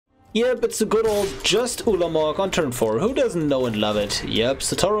Yep, it's the good old just Ulamog on turn 4. Who doesn't know and love it? Yep,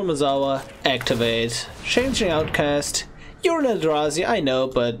 Satoru Umezawa, activate, Changing Outcast. You're an Eldrazi, I know,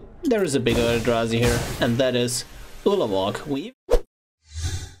 but there is a bigger Eldrazi here, and that is Ulamog.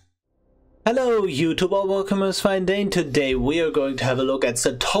 Hello YouTuber, welcome to Fine Day. Today we are going to have a look at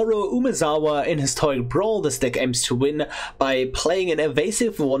Satoru Umezawa in Historic Brawl. This deck aims to win by playing an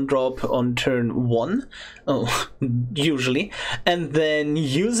evasive 1-drop on turn 1, usually, and then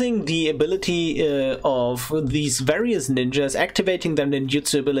using the ability of these various ninjas, activating their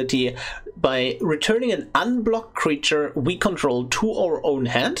ninjutsu ability by returning an unblocked creature we control to our own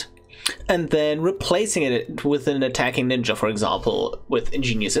hand, and then replacing it with an attacking ninja. For example, with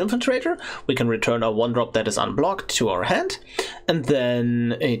Ingenious Infiltrator, we can return a 1-drop that is unblocked to our hand, and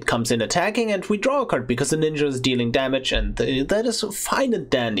then it comes in attacking and we draw a card because the ninja is dealing damage, and that is fine and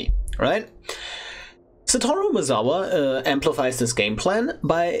dandy, right? Satoru Umezawa amplifies this game plan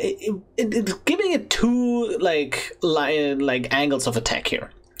by giving it two like angles of attack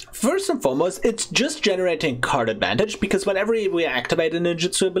here. First and foremost, it's just generating card advantage, because whenever we activate a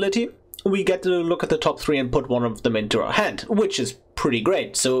ninjutsu ability, we get to look at the top 3 and put one of them into our hand, which is pretty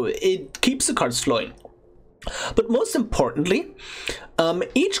great, so it keeps the cards flowing. But most importantly,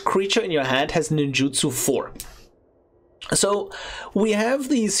 each creature in your hand has ninjutsu 4. So we have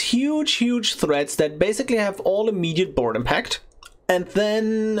these huge threats that basically have all immediate board impact. And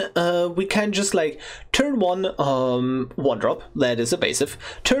then we can just like turn 1, 1-drop, that is evasive.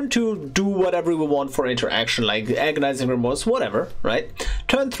 Turn 2, do whatever we want for interaction, like Agonizing Remorse, whatever, right?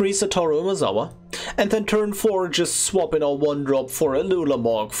 Turn 3, Satoru Umezawa. And then turn 4, just swap in a 1-drop for a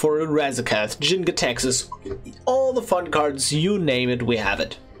Ulamog, for a Razakath, Gingerbrute, all the fun cards, you name it, we have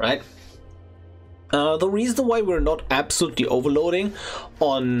it, right? The reason why we're not absolutely overloading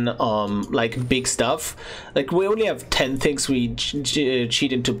on like big stuff, like we only have 10 things we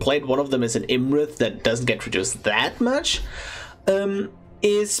cheat into play. One of them is an Imrith that doesn't get reduced that much,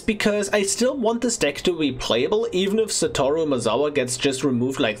 is because I still want this deck to be playable even if Satoru Umezawa gets just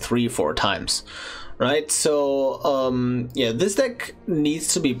removed like 3-4 times, right? So yeah, this deck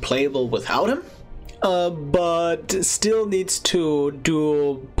needs to be playable without him. But still needs to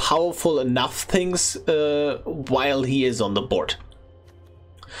do powerful enough things while he is on the board.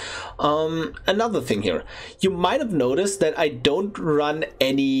 Another thing here, you might have noticed that I don't run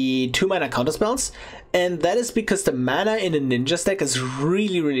any 2-mana counterspells, and that is because the mana in a ninja deck is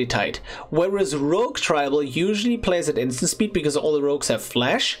really tight. Whereas Rogue Tribal usually plays at instant speed because all the rogues have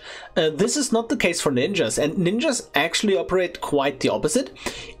flash, this is not the case for ninjas, and ninjas actually operate quite the opposite,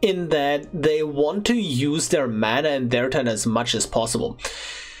 in that they want to use their mana in their turn as much as possible.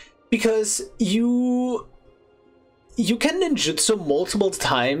 Because you can ninjutsu multiple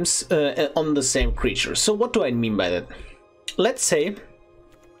times on the same creature. So what do I mean by that? Let's say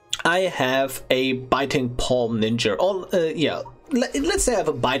I have a Biting Palm Ninja, let's say I have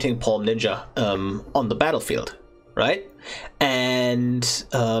a Biting Palm Ninja on the battlefield, right? And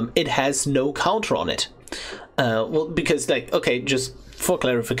it has no counter on it. Well, because like, okay, just for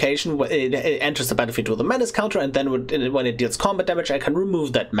clarification, it enters the battlefield with a menace counter, and then when it deals combat damage, I can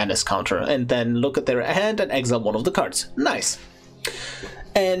remove that menace counter and then look at their hand and exile one of the cards. Nice.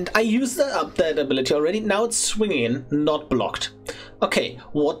 And I used that ability already. Now it's swinging in, not blocked. Okay,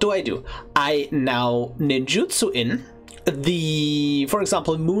 what do? I now ninjutsu in the, for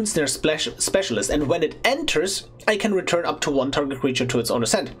example, Moonsnare Specialist, and when it enters, I can return up to 1 target creature to its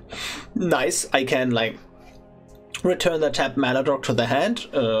owner's hand. Nice. I can like return the tapped mana drop to the hand,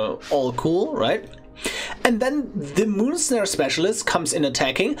 all cool, right? And then the Moonsnare Specialist comes in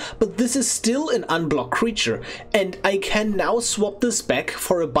attacking, but this is still an unblocked creature, and I can now swap this back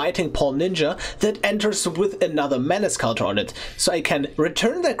for a Biting Palm Ninja that enters with another menace counter on it. So I can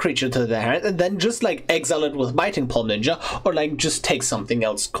return that creature to the hand and then just like exile it with Biting Palm Ninja, or like just take something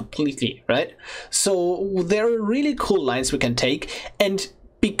else completely, right? So there are really cool lines we can take, and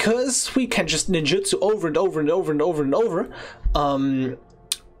because we can just ninjutsu over and over,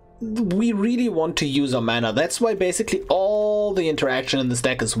 we really want to use our mana. That's why basically all the interaction in this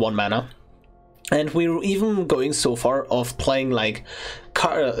deck is 1 mana. And we're even going so far of playing like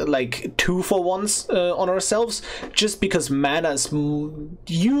 2-for-1s on ourselves, just because mana is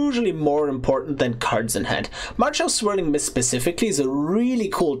usually more important than cards in hand. March of Swirling Mist specifically is a really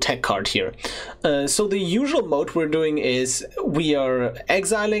cool tech card here. So the usual mode we're doing is we are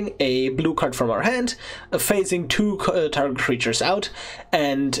exiling a blue card from our hand, phasing 2 target creatures out,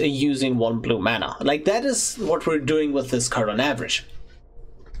 and using 1 blue mana. Like, that is what we're doing with this card on average.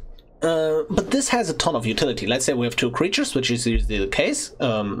 But this has a ton of utility. Let's say we have two creatures, which is usually the case.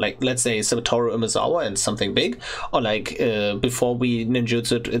 Like, let's say Satoru Umezawa and something big. Or like, before we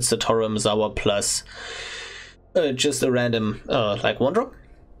ninjutsu, it's Satoru Umezawa plus just a random, like, 1-drop.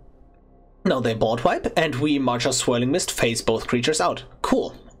 Now they board wipe, and we march our Swirling Mist, phase both creatures out.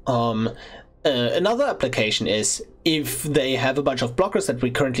 Cool. Another application is if they have a bunch of blockers that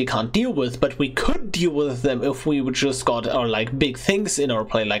we currently can't deal with, but we could deal with them if we would just got our like big things in our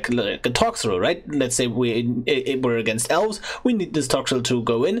play, like a Toxel, right? Let's say we're against elves, we need this Toxel to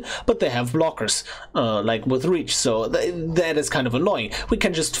go in, but they have blockers, like with reach, so that is kind of annoying. We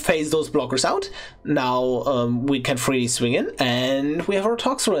can just phase those blockers out. Now we can freely swing in, and we have our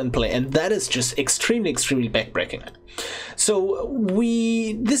Toxel in play, and that is just extremely backbreaking. So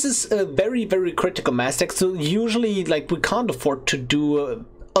this is a very critical mass deck. So usually, like, we can't afford to do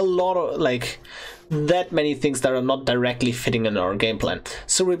a lot of like that many things that are not directly fitting in our game plan.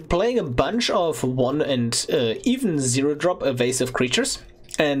 So we're playing a bunch of 1 and even 0-drop evasive creatures,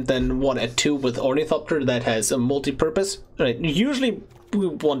 and then 1 at 2 with Ornithopter that has a multi-purpose. Right? Usually we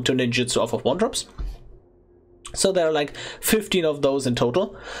want to ninjutsu off of 1-drops. So there are like 15 of those in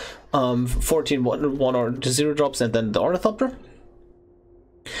total. 14 1 or 0-drops, and then the Ornithopter.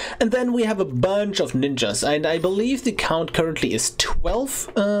 And then we have a bunch of ninjas, and I believe the count currently is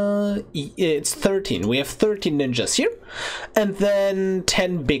 12. It's 13. We have 13 ninjas here, and then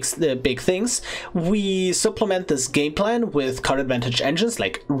 10 big things. We supplement this game plan with card advantage engines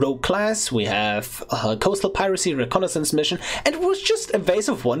like Rogue Class. We have Coastal Piracy, Reconnaissance Mission, and it was just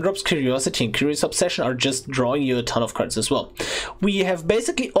evasive 1-drops. Curiosity and Curious Obsession are just drawing you a ton of cards as well. We have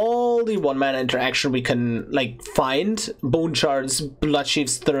basically all the 1-mana interaction we can like find: Bone Shards, Blood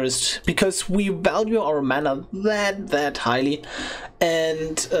Chief's Thirst, because we value our mana that highly.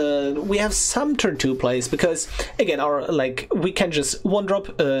 And we have some turn 2 plays, because again, our like we can just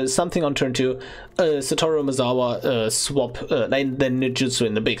 1-drop something on turn 2, Satoru Umezawa swap and then ninjutsu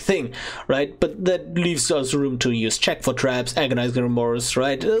in the big thing, right? But that leaves us room to use Check for Traps, Agonizing Remorse,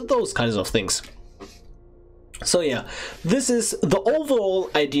 right? Those kinds of things. So yeah, this is the overall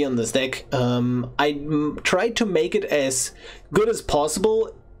idea on this deck. I tried to make it as good as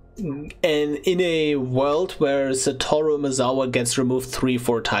possible, and in a world where Satoru Umezawa gets removed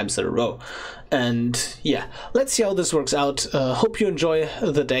 3-4 times in a row. And yeah, let's see how this works out. Hope you enjoy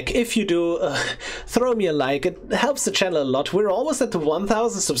the deck. If you do, throw me a like. It helps the channel a lot. We're almost at the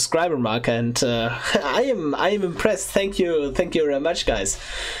 1,000 subscriber mark, and I am impressed. Thank you very much, guys.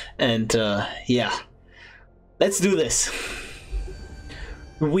 And yeah, let's do this.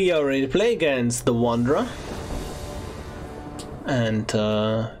 We are ready to play against the Wanderer. And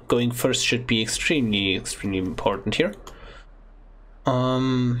going first should be extremely important here.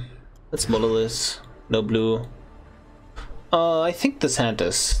 Let's muddle this. No blue. I think this hand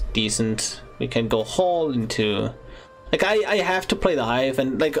is decent. We can go haul into... Like, I have to play the Hive,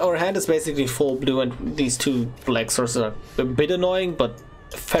 and like our hand is basically full blue, and these 2 black sources are a bit annoying, but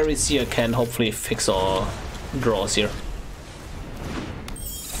Faerie Seer can hopefully fix our draws here.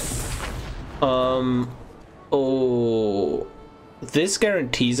 Oh... This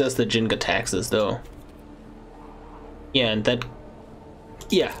guarantees us the Ginga taxes, though. Yeah, and that...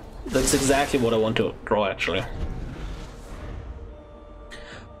 Yeah, that's exactly what I want to draw, actually.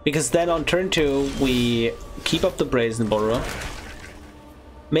 Because then on turn 2, we keep up the Brazen Borrower.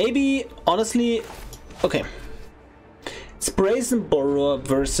 Maybe, honestly... Okay. It's Brazen Borrower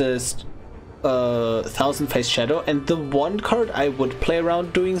versus Thousand Face Shadow, and the one card I would play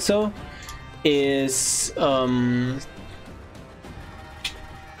around doing so is...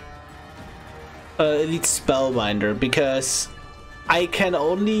 Elite Spellbinder, because I can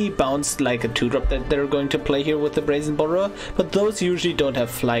only bounce like a 2-drop that they're going to play here with the Brazen Borrower, but those usually don't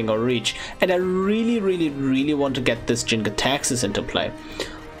have flying or reach, and I really want to get this Ginga Taxes into play.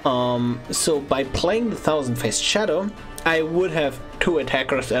 So by playing the Thousand Faced Shadow, I would have 2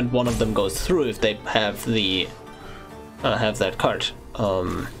 attackers, and one of them goes through if they have the have that card.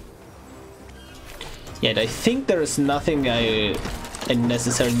 Yet I think there is nothing I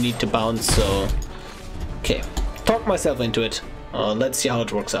necessarily need to bounce, so okay, talk myself into it. Let's see how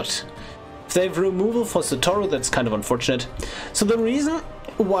it works out. If they have removal for Satoru, that's kind of unfortunate. So the reason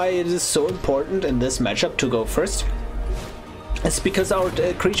why it is so important in this matchup to go first is because our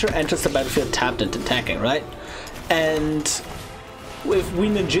creature enters the battlefield tapped and attacking, right? And if we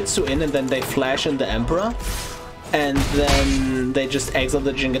ninjutsu in and then they flash in the Emperor, and then they just exile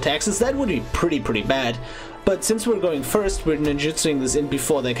the Ginga Taxes, that would be pretty bad. But since we're going first, we're ninjutsuing this in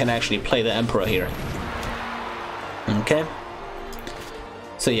before they can actually play the Emperor here. Okay.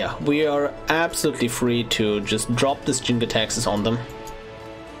 So yeah, we are absolutely free to just drop this Ginga Taxes on them.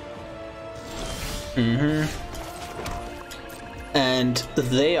 And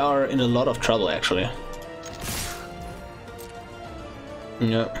they are in a lot of trouble, actually.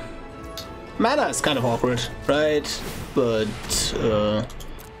 Yeah. Mana is kind of awkward, right? But, I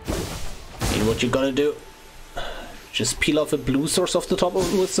mean, what you gotta do? Just peel off a blue source off the top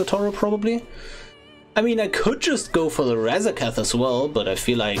of with Satoru, probably? I mean, I could just go for the Razorcath as well, but I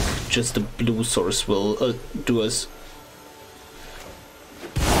feel like just the blue source will do us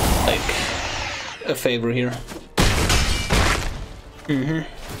like a favor here. Can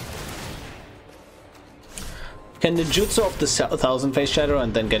Ninjutsu off the 1000 Face Shadow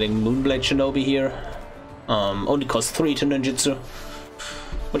and then getting Moonblade Shinobi here. Only costs 3 to Ninjutsu,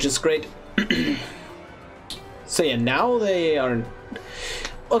 which is great. So yeah, now they are...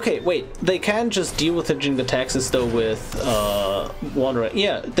 Okay, wait, they can just deal with the Jinga taxes though with Wandering.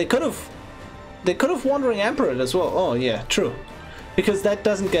 Yeah, they could have Wandering Emperor as well. Oh yeah, true. Because that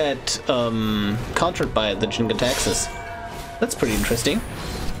doesn't get countered by the Jinga taxes. That's pretty interesting.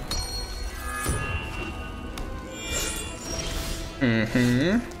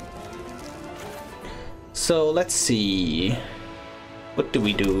 So let's see. What do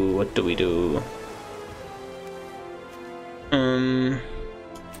we do? What do we do?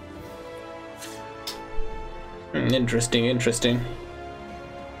 Interesting.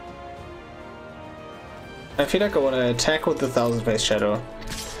 I feel like I want to attack with the 1000 Face Shadow.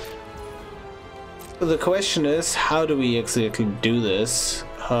 The question is, how do we exactly do this?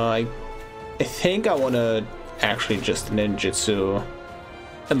 I think I want to actually just Ninjutsu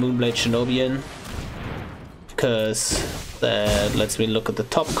a Moonblade Shinobi in, because that lets me look at the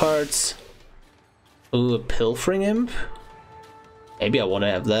top cards. Ooh, a Pilfering Imp? Maybe I want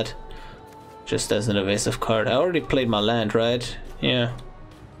to have that just as an evasive card. I already played my land, right? Yeah,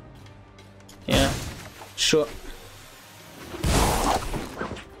 sure.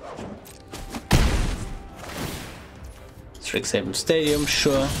 Strixhaven Stadium,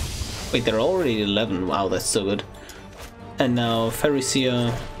 sure. Wait, they're already 11. Wow, that's so good. And now Faerie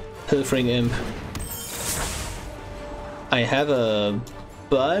Seer, Pilfering Imp. I have a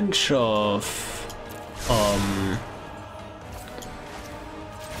bunch of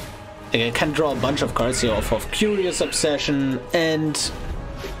I can draw a bunch of cards here off of Curious Obsession, and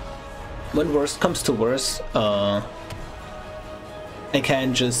when worst comes to worst, I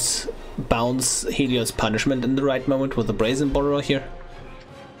can just bounce Helios Punishment in the right moment with the Brazen Borrower here.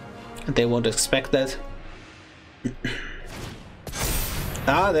 They won't expect that.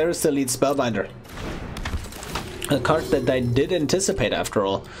 Ah, there's the lead Spellbinder. A card that I did anticipate after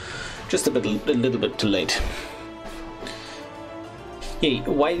all. Just a little bit too late. Yeah,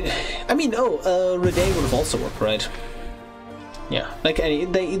 why? I mean, Reday would have also worked, right? Yeah, like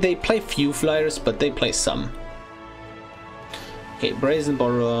they play few flyers, but they play some. Okay, Brazen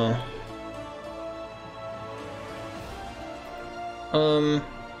Borrower.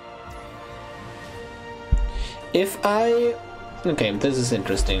 If I... Okay, this is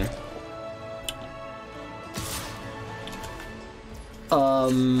interesting.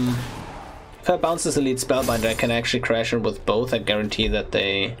 If I bounce this Elite Spellbinder, I can actually crash it with both. I guarantee that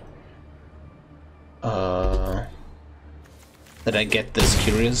they... that I get this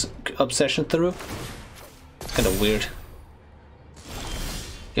Curious Obsession through. It's kind of weird.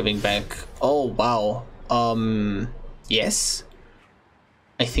 Giving back... Oh, wow. Yes?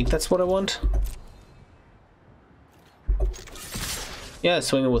 I think that's what I want. Yeah,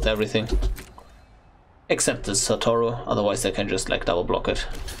 swing it with everything. Except the Satoru, otherwise I can just like double block it.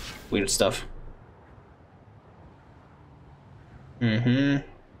 Weird stuff. Yeah,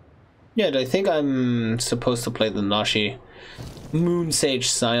 I think I'm supposed to play the Nashi Moon Sage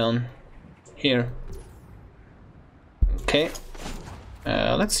Scion here. Okay.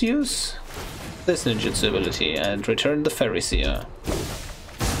 Let's use this ninjutsu ability and return the Faerie Seer.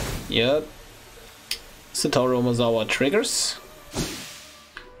 Yep. Satoru Umezawa triggers.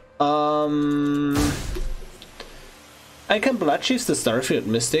 I can Bloodchief the Starfield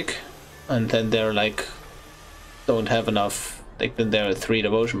Mystic, and then they're like don't have enough. Like then they're 3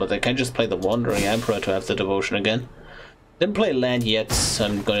 devotion, but they can just play the Wandering Emperor to have the devotion again. Didn't play land yet, so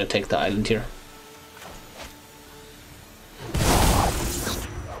I'm gonna take the island here.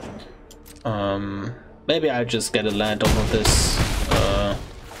 Maybe I just get a land off of this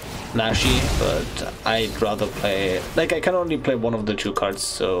Nashi, but I'd rather play... Like, I can only play one of the 2 cards,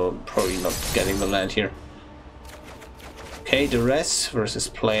 so probably not getting the land here. Okay, Duress versus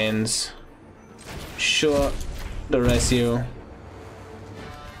Plains. Sure, Duress you.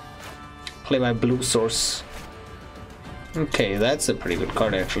 Play my blue source. Okay, that's a pretty good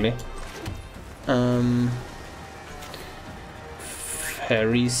card, actually.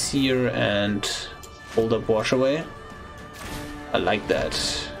 Faerie Seer and Hold up, wash away. I like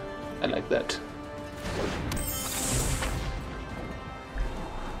that. I like that.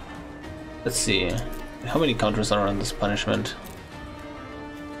 Let's see. How many counters are on this punishment?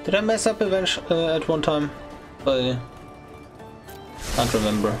 Did I mess up at one time? I can't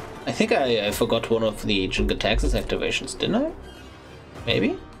remember. I think I forgot one of the Agent Taxes activations, didn't I?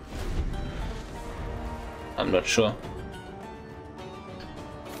 Maybe? I'm not sure.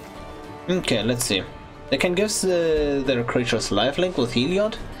 Okay, let's see. They can give their creatures lifelink with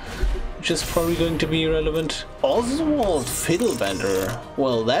Heliod, which is probably going to be relevant. Oswald Fiddlebender.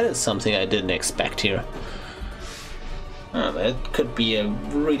 Well, that is something I didn't expect here. Oh, that could be a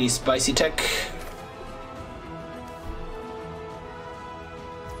really spicy tech.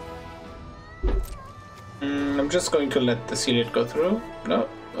 I'm just going to let the Heliod go through. No?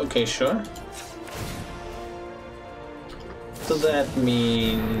 Okay, sure. So that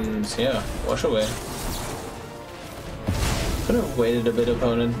means, yeah, wash away. Could have waited a bit,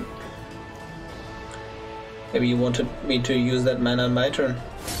 opponent. Maybe you wanted me to use that mana on my turn.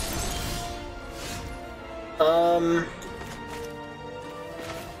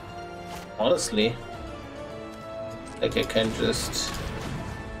 Honestly, like I can just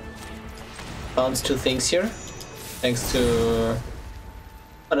bounce two things here, thanks to...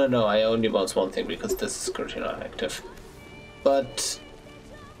 I don't know, I only bounce one thing because this is currently not active. But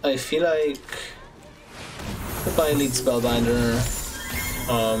I feel like goodbye Elite Spellbinder,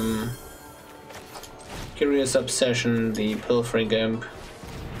 Curious Obsession, the Pilfering Imp,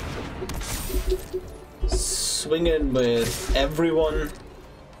 swing in with everyone.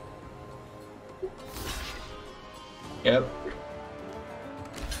 Yep.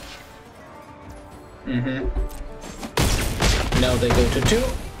 Now they go to 2.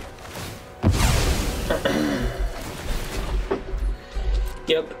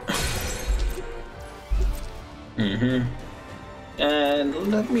 Yep. And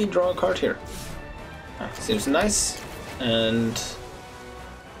let me draw a card here. Seems nice. And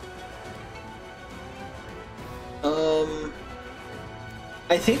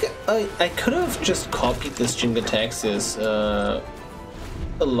I think I could have just copied this Gingerbrute Taxes a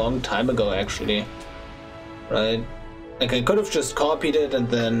long time ago, actually. Right? Like I could have just copied it and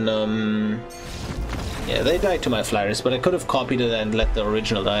then yeah, they died to my flyers, but I could have copied it and let the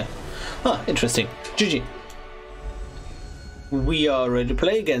original die. Huh, interesting. GG. We are ready to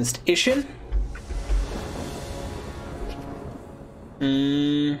play against Ishin.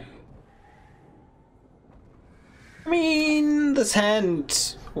 I mean, this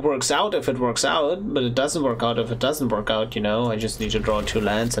hand works out if it works out, but it doesn't work out if it doesn't work out, you know. I just need to draw 2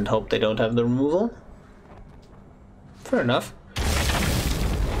 lands and hope they don't have the removal. Fair enough.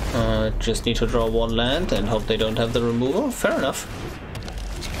 Just need to draw 1 land and hope they don't have the removal. Fair enough.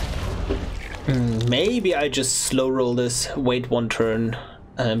 Maybe I just slow roll this, wait 1 turn,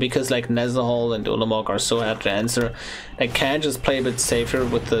 because like Nezahal and Ulamog are so hard to answer. I can just play a bit safer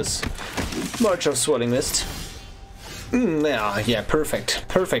with this March of Swirling Mist. Yeah, perfect,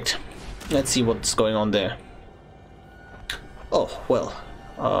 perfect. Let's see what's going on there. Oh, well,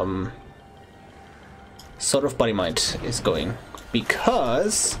 sort of Body Mind is going,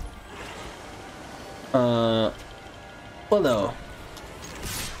 because, well, no.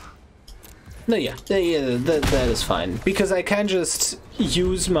 No, yeah, that is fine, because I can just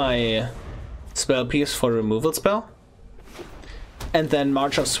use my spell piece for removal spell, and then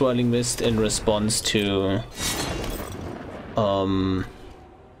March of Swirling Mist in response to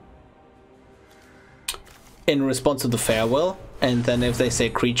the farewell, and then if they say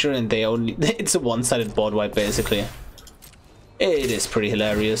creature and they only it's a one-sided board wipe basically. It is pretty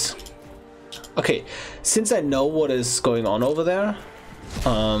hilarious. Okay, since I know what is going on over there,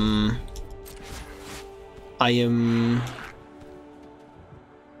 I am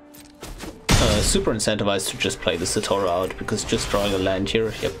super incentivized to just play the Satoru out, because just drawing a land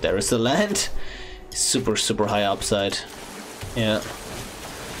here, yep, there is the land, super high upside. Yeah.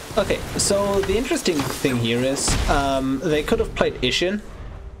 Okay, so the interesting thing here is they could have played Ishin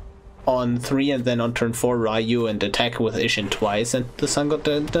on 3 and then on turn 4 Ryu and attack with Ishin twice and the Sun God.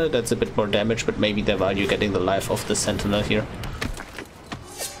 That's a bit more damage, but maybe they value getting the life of the Sentinel here.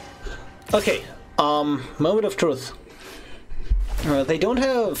 Okay, moment of truth. They don't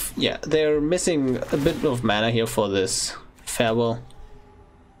have... yeah, they're missing a bit of mana here for this farewell.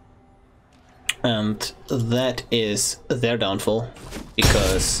 And that is their downfall,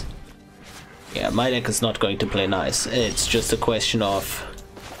 because yeah, my deck is not going to play nice. It's just a question of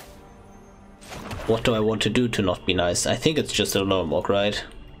what do I want to do to not be nice. I think it's just a Lormok, right?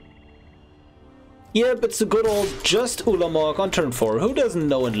 Yep, it's the good old just Ulamog on turn 4. Who doesn't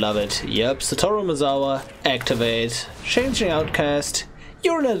know and love it? Yep, Satoru Umezawa, activate, Changeling Outcast.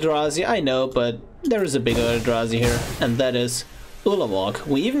 You're an Eldrazi, I know, but there is a bigger Eldrazi here, and that is Ulamog.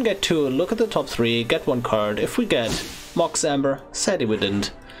 We even get to look at the top 3, get 1 card. If we get Mox Amber, sadly we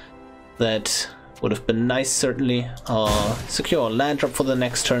didn't. That would have been nice, certainly. Secure a land drop for the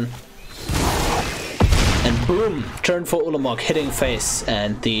next turn. And boom! Turn for Ulamog hitting face,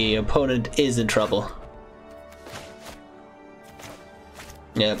 and the opponent is in trouble.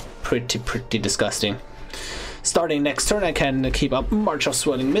 Yeah, pretty disgusting. Starting next turn, I can keep up March of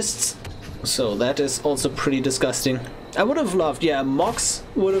Swirling Mists, so that is also pretty disgusting. I would have loved, yeah, Mox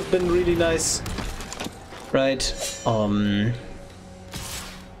would have been really nice, right?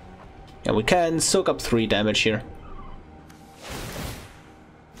 Yeah, we can soak up 3 damage here.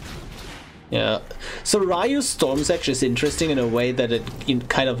 Yeah, so Ryu's Storm Edge is interesting in a way that it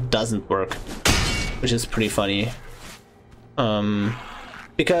kind of doesn't work, which is pretty funny.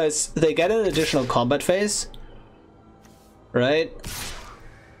 Because they get an additional combat phase, right?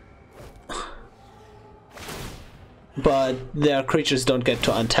 But their creatures don't get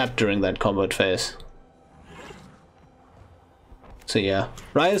to untap during that combat phase. So yeah,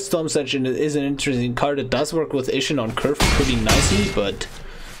 Ryu's Storm Edge is an interesting card. It does work with Ishin on curve pretty nicely, but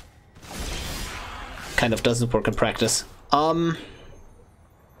kind of doesn't work in practice.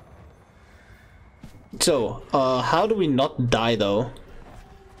 So, how do we not die though?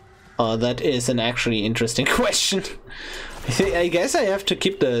 That is an actually interesting question. I guess I have to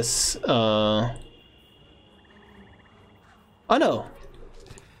keep this. Oh no,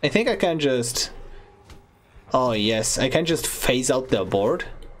 I think I can just. Oh yes, I can just phase out their board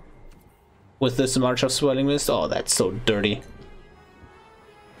with this March of Swirling Mist. Oh, that's so dirty.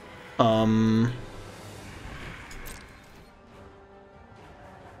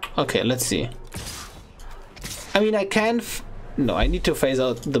 Okay, let's see. I mean, I can. No, I need to phase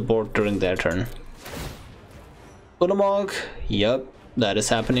out the board during their turn. Ulamog, yep, that is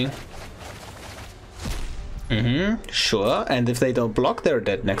happening. Sure, and if they don't block, they're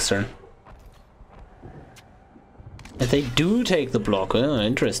dead next turn. And they do take the block,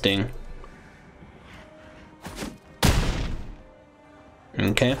 interesting.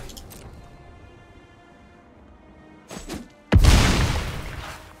 Okay.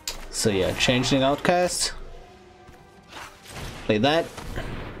 So yeah, Changeling Outcast. Play that.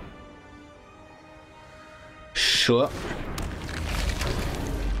 Sure.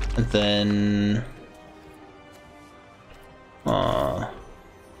 And then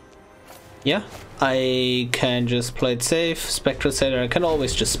yeah, I can just play it safe. Spectral Sailor, I can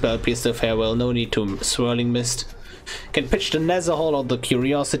always just spell Pierce the Farewell, no need to Swirling Mist. Can pitch the Netherhall or the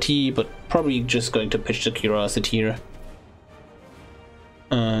Curiosity, but probably just going to pitch the Curiosity here.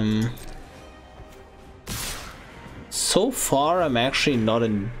 So far I'm actually not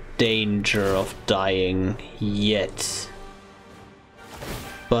in danger of dying yet.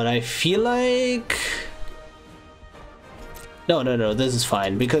 But I feel like... No, this is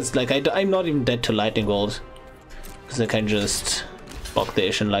fine, because like I'm not even dead to Lightning Bolt. Because I can just block the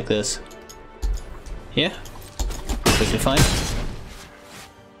Ishin like this. Yeah, perfectly fine.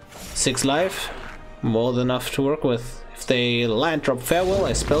 6 life, more than enough to work with. If they land drop Farewell,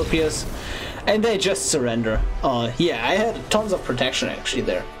 I spell Pierce, and they just surrender. Yeah, I had tons of protection actually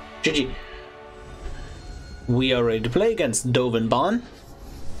there. GG. We are ready to play against Dovin Baan.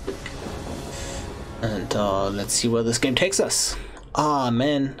 And let's see where this game takes us. Ah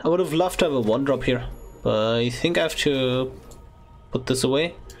man, I would have loved to have a 1-drop here, but I think I have to put this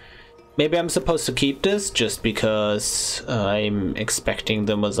away. Maybe I'm supposed to keep this just because I'm expecting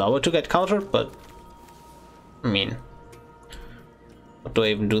the Umezawa to get countered, but I mean, what do I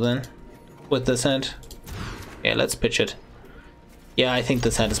even do then with this hand? Yeah, let's pitch it. Yeah, I think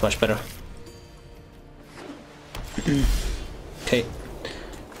this hand is much better. Okay.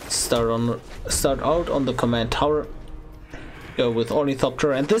 Start out on the command tower. Go with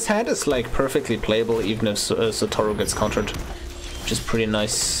Ornithopter, and this hand is like perfectly playable even if Satoru gets countered, which is pretty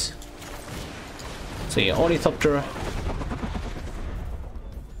nice. So yeah, Ornithopter.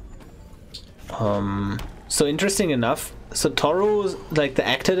 So interesting enough, Satoru's like the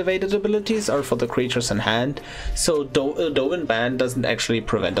activated abilities are for the creatures in hand, so Dovin Baan doesn't actually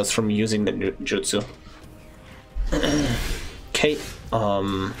prevent us from using the Ninjutsu. Okay.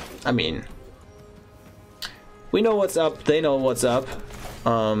 I mean, we know what's up, they know what's up.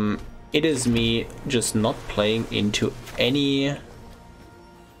 It is me just not playing into any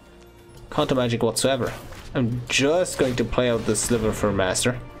counter magic whatsoever. I'm just going to play out the Slither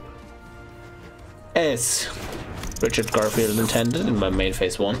Master, as Richard Garfield intended in my main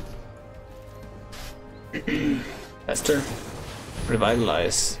phase 1. Faster.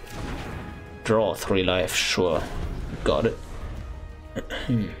 Revitalize. Draw 3 life, sure. Got it.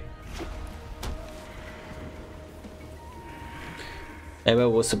 Maybe I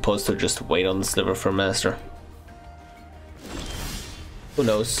was supposed to just wait on the Sliver for Master. Who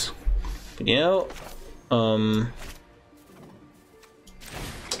knows? But you know,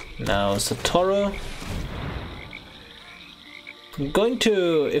 now Satoru. I'm going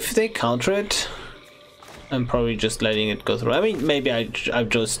to, if they counter it, I'm probably just letting it go through. I mean, maybe I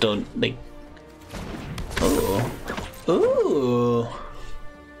just don't like. Oh, ooh,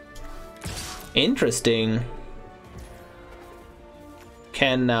 interesting.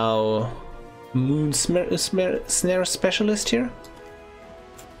 Can now Moonsnare Specialist here?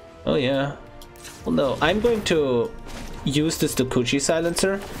 Oh yeah. Well, no, I'm going to use this Dokuchi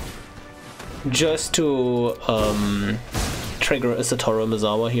Silencer just to trigger a Satoru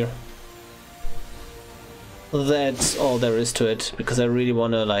Umezawa here. That's all there is to it, because I really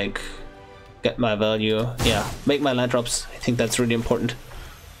want to like get my value. Yeah, make my land drops. I think that's really important,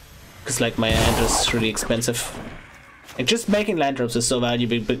 because like my hand is really expensive. And just making land drops is so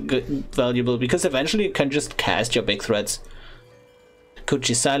valuable because eventually you can just cast your big threats.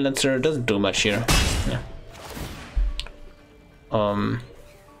 Dokuchi Silencer doesn't do much here. Yeah.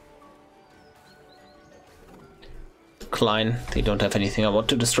 Klein, they don't have anything I want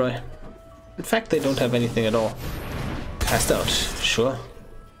to destroy. In fact, they don't have anything at all. Cast out, sure.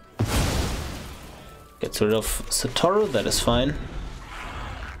 Gets rid of Satoru, that is fine.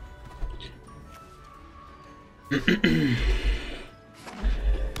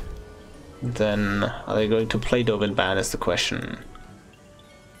 Then, are they going to play Dovin Ban is the question.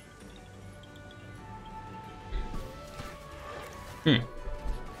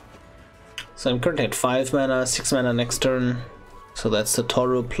 So I'm currently at 5 mana, 6 mana next turn. So that's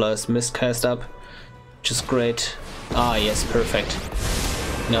Satoru plus Miscast up, which is great. Ah yes, perfect.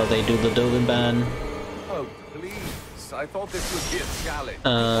 Now they do the Dovin Ban. Oh please, I thought this would be a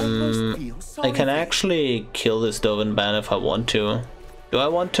challenge. I can actually kill this Dovin Ban if I want to. Do I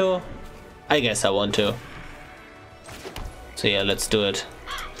want to? I guess I want to. So yeah, let's do it.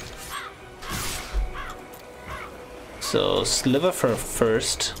 So Sliver for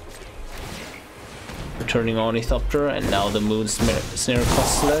first. Returning Ornithopter, and now the Moonsnare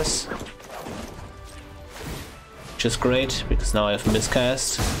costs less. Which is great, because now I have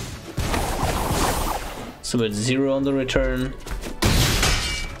Miscast. So it's 0 on the return.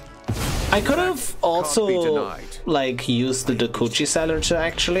 I could have also like used the Dokuchi Silencer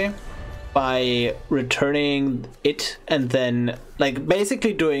actually by returning it and then like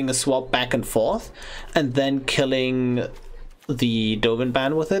basically doing a swap back and forth and then killing the Dovin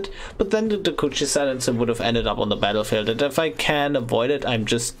Ban with it, but then the Dokuchi Silencer would have ended up on the battlefield, and if I can avoid it, I'm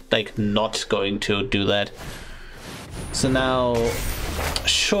just like not going to do that. So now,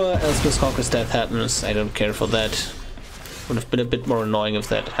 sure, Elspeth's Conqueror's death happens, I don't care for that. Would have been a bit more annoying if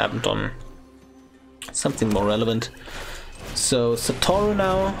that happened on something more relevant. So Satoru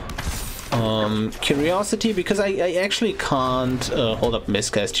now, Curiosity, because I actually can't hold up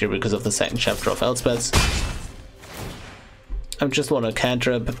Miscast here because of the second chapter of Elspeth's. I just want to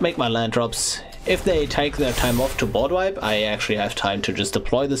cantrip, make my land drops. If they take their time off to board wipe, I actually have time to just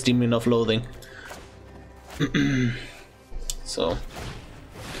deploy this Demon of Loathing. So,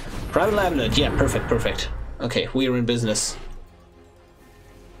 Primal Amulet, yeah, perfect, perfect. Okay, we are in business.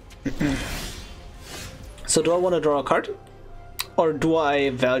 So do I want to draw a card? Or do I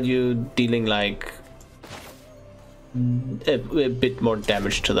value dealing like a bit more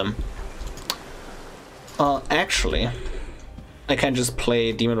damage to them? Actually, I can just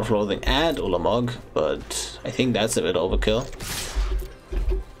play Demon of Loathing and Ulamog, but I think that's a bit overkill.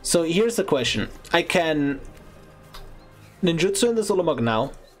 So here's the question. I can Ninjutsu in this Ulamog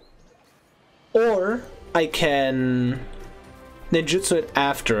now, or I can Ninjutsu it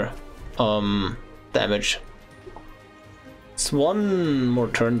after damage. It's one more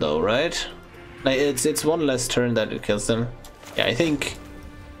turn though, right? Like it's one less turn that it kills them. Yeah, I think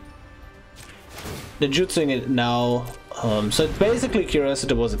Ninjutsuing it now. So basically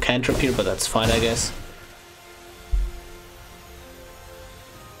Curiosity was a cantrip here, but that's fine, I guess.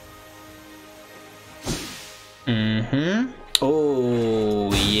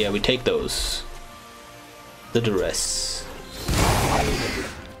 Oh yeah, we take those. The Duress.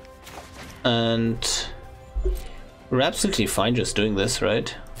 And we're absolutely fine just doing this,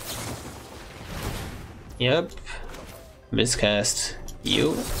 right? Yep. Miscast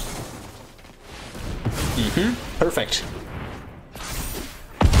you. Perfect.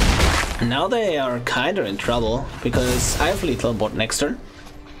 Now they are kinda in trouble because I have lethal on board next turn.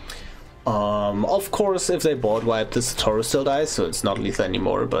 Of course, if they board wipe, the Satoru still dies, so it's not lethal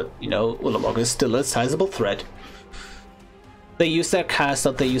anymore, but, you know, Ulamog is still a sizable threat. They use their cast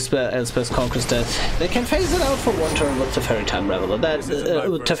out, they use Elspeth's Conqueror's Death. They can phase it out for one turn with Teferi Time Reveler,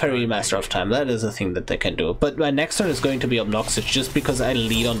 with Teferi Master of Time. That is a thing that they can do. But my next turn is going to be obnoxious just because I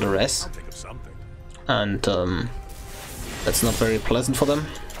lead on the rest. And that's not very pleasant for them.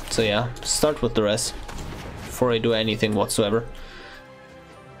 So yeah, start with the rest before I do anything whatsoever.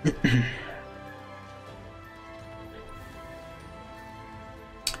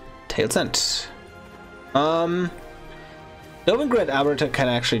 Tail's End. Novigrad Arbiter can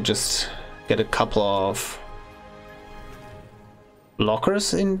actually just get a couple of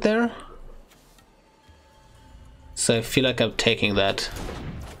blockers in there. So I feel like I'm taking that.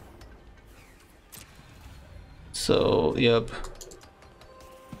 So, yep.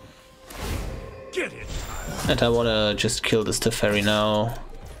 Get it. And I wanna just kill this Teferi now.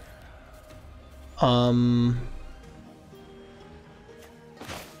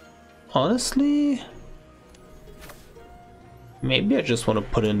 Honestly, maybe I just want to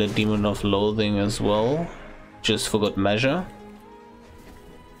put in the Demon of Loathing as well, just for good measure.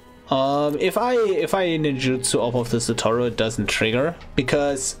 If I ninjutsu off of the Satoru, it doesn't trigger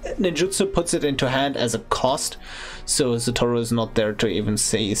because ninjutsu puts it into hand as a cost, so Satoru is not there to even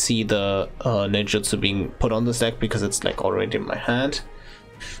see the ninjutsu being put on this deck because it's like already in my hand.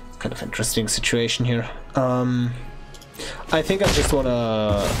 Kind of interesting situation here. I think I just want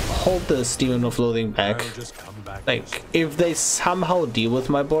to hold this Demon of Loathing back. Like, if they somehow deal with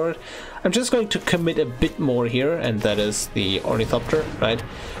my board, I'm just going to commit a bit more here, and that is the Ornithopter, right?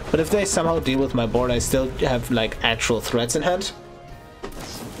 But if they somehow deal with my board, I still have, like, actual threats in hand.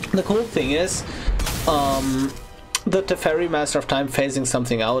 The cool thing is, the Teferi Master of Time phasing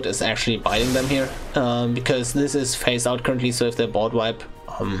something out is actually biting them here, because this is phased out currently, so if they board wipe,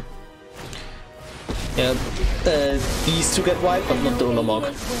 yeah, these two get wiped, but not the Ulamog.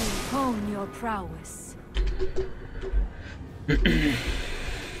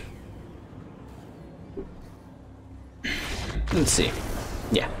 Let's see.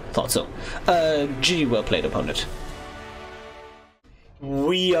 Yeah, thought so. GG, well played, opponent.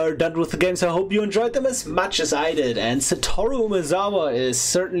 We are done with the games. I hope you enjoyed them as much as I did. And Satoru Umezawa is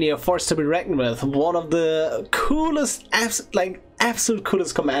certainly a force to be reckoned with. One of the coolest, absolute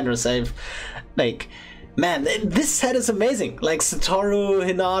coolest commanders I've, like, man, this set is amazing. Like Satoru,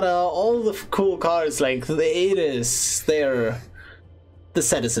 Hinata, all the cool cards, like the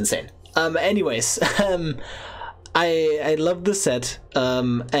set is insane. Anyways, I love this set,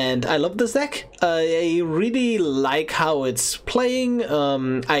 and I love this deck. I really like how it's playing.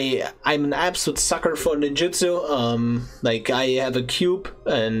 I'm an absolute sucker for ninjutsu. Like, I have a cube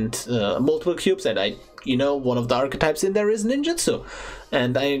and multiple cubes, and you know, one of the archetypes in there is ninjutsu,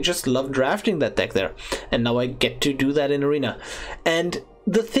 and I just love drafting that deck there. And now I get to do that in Arena. And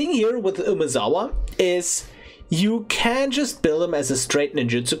the thing here with Umezawa is, you can just build him as a straight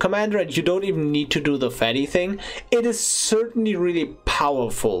ninjutsu commander, and you don't even need to do the fatty thing. It is certainly really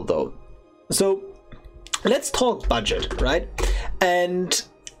powerful though. So let's talk budget, right? And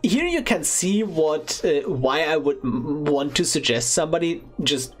here you can see what why I would want to suggest somebody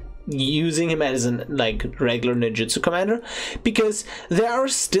just using him as an regular ninjutsu commander, because there are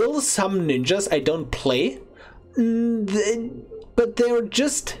still some ninjas I don't play. But they're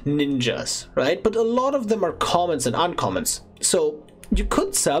just ninjas, right? But a lot of them are commons and uncommons. So you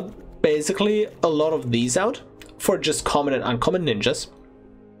could sub basically a lot of these out for just common and uncommon ninjas.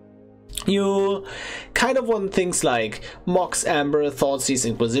 You kind of want things like Mox, Amber, Thoughtseize,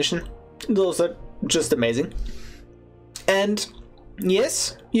 Inquisition. Those are just amazing. And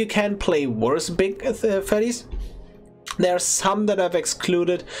yes, you can play worse big fatties. There are some that I've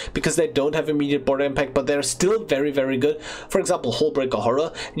excluded because they don't have immediate board impact, but they're still very, very good. For example, Hullbreaker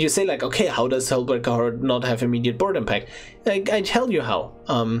Horror. You say like, okay, how does Hullbreaker Horror not have immediate board impact? I tell you how.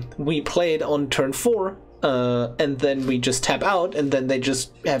 We played on turn 4, and then we just tap out, and then they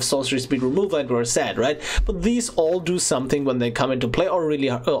just have sorcery speed removal, and we're sad, right? But these all do something when they come into play, or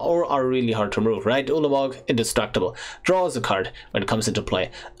are really hard to remove, right? Ulamog, indestructible. Draws a card when it comes into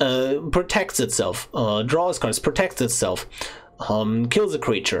play. Protects itself. Draws cards. Protects itself. Kills a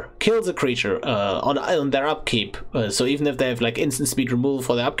creature on their upkeep. So even if they have like instant speed removal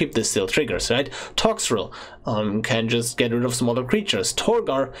for their upkeep, this still triggers, right? Toxrill can just get rid of smaller creatures.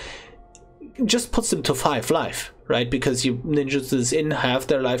 Torgar just puts them to 5 life, right? Because you ninjutsus in half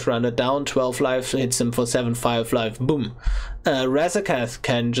their life, rounded down, 12 life, hits them for 7/5 life, boom. Razakath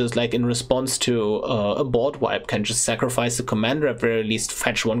can just, like, in response to a board wipe, can just sacrifice the commander, at very least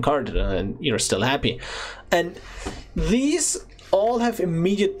fetch 1 card, and you're still happy. And these all have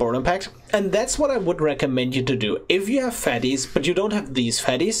immediate board impact, and that's what I would recommend you to do. If you have fatties, but you don't have these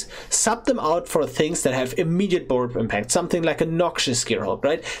fatties, sub them out for things that have immediate board impact. Something like a Noxious Gearhulk,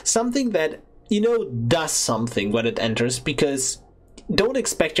 right? Something that, you know, does something when it enters, because don't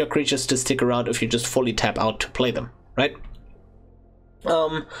expect your creatures to stick around if you just fully tap out to play them, right?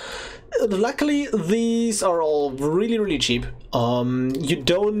 Luckily, these are all really cheap. You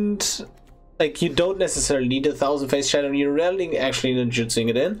don't necessarily need 1,000 Face Shadow. You're rarely actually ninjutsuing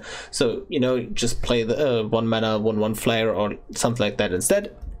it in, so you know, just play the 1 mana 1/1 flare or something like that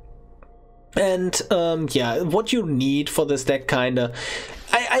instead. And yeah, what you need for this deck, kinda,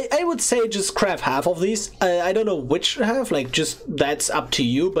 I would say just craft half of these. I don't know which half, like, just that's up to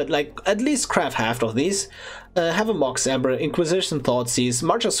you, but like at least craft half of these. Have a Mox Amber, Inquisition Thoughtseize,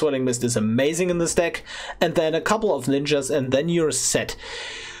 March of Swirling Mist is amazing in this deck, and then a couple of ninjas, and then you're set.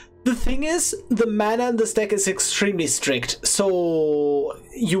 The thing is, the mana in this deck is extremely strict, so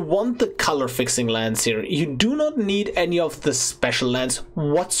you want the color fixing lands here. You do not need any of the special lands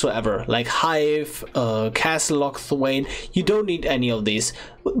whatsoever, like Hive, Castle Lock Thwain. You don't need any of these.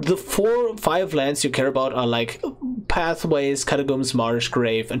 The 4 or 5 lands you care about are like Pathways, Catacombs, Marsh,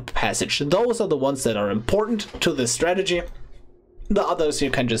 Grave, and Passage. Those are the ones that are important to this strategy. The others you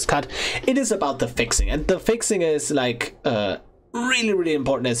can just cut. It is about the fixing, and the fixing is like really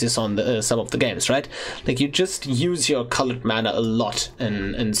important, as you saw in some of the games, right? Like, you just use your colored mana a lot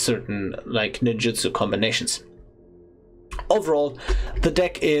in certain like ninjutsu combinations. Overall, the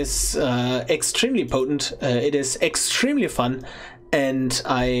deck is extremely potent. It is extremely fun, and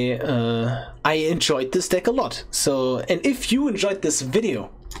I enjoyed this deck a lot. So, and if you enjoyed this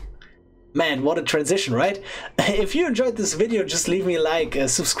video, man, what a transition, right? If you enjoyed this video, just leave me a like,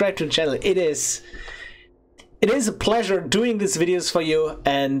 subscribe to the channel. It is a pleasure doing these videos for you,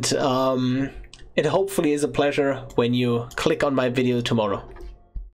 and it hopefully is a pleasure when you click on my video tomorrow.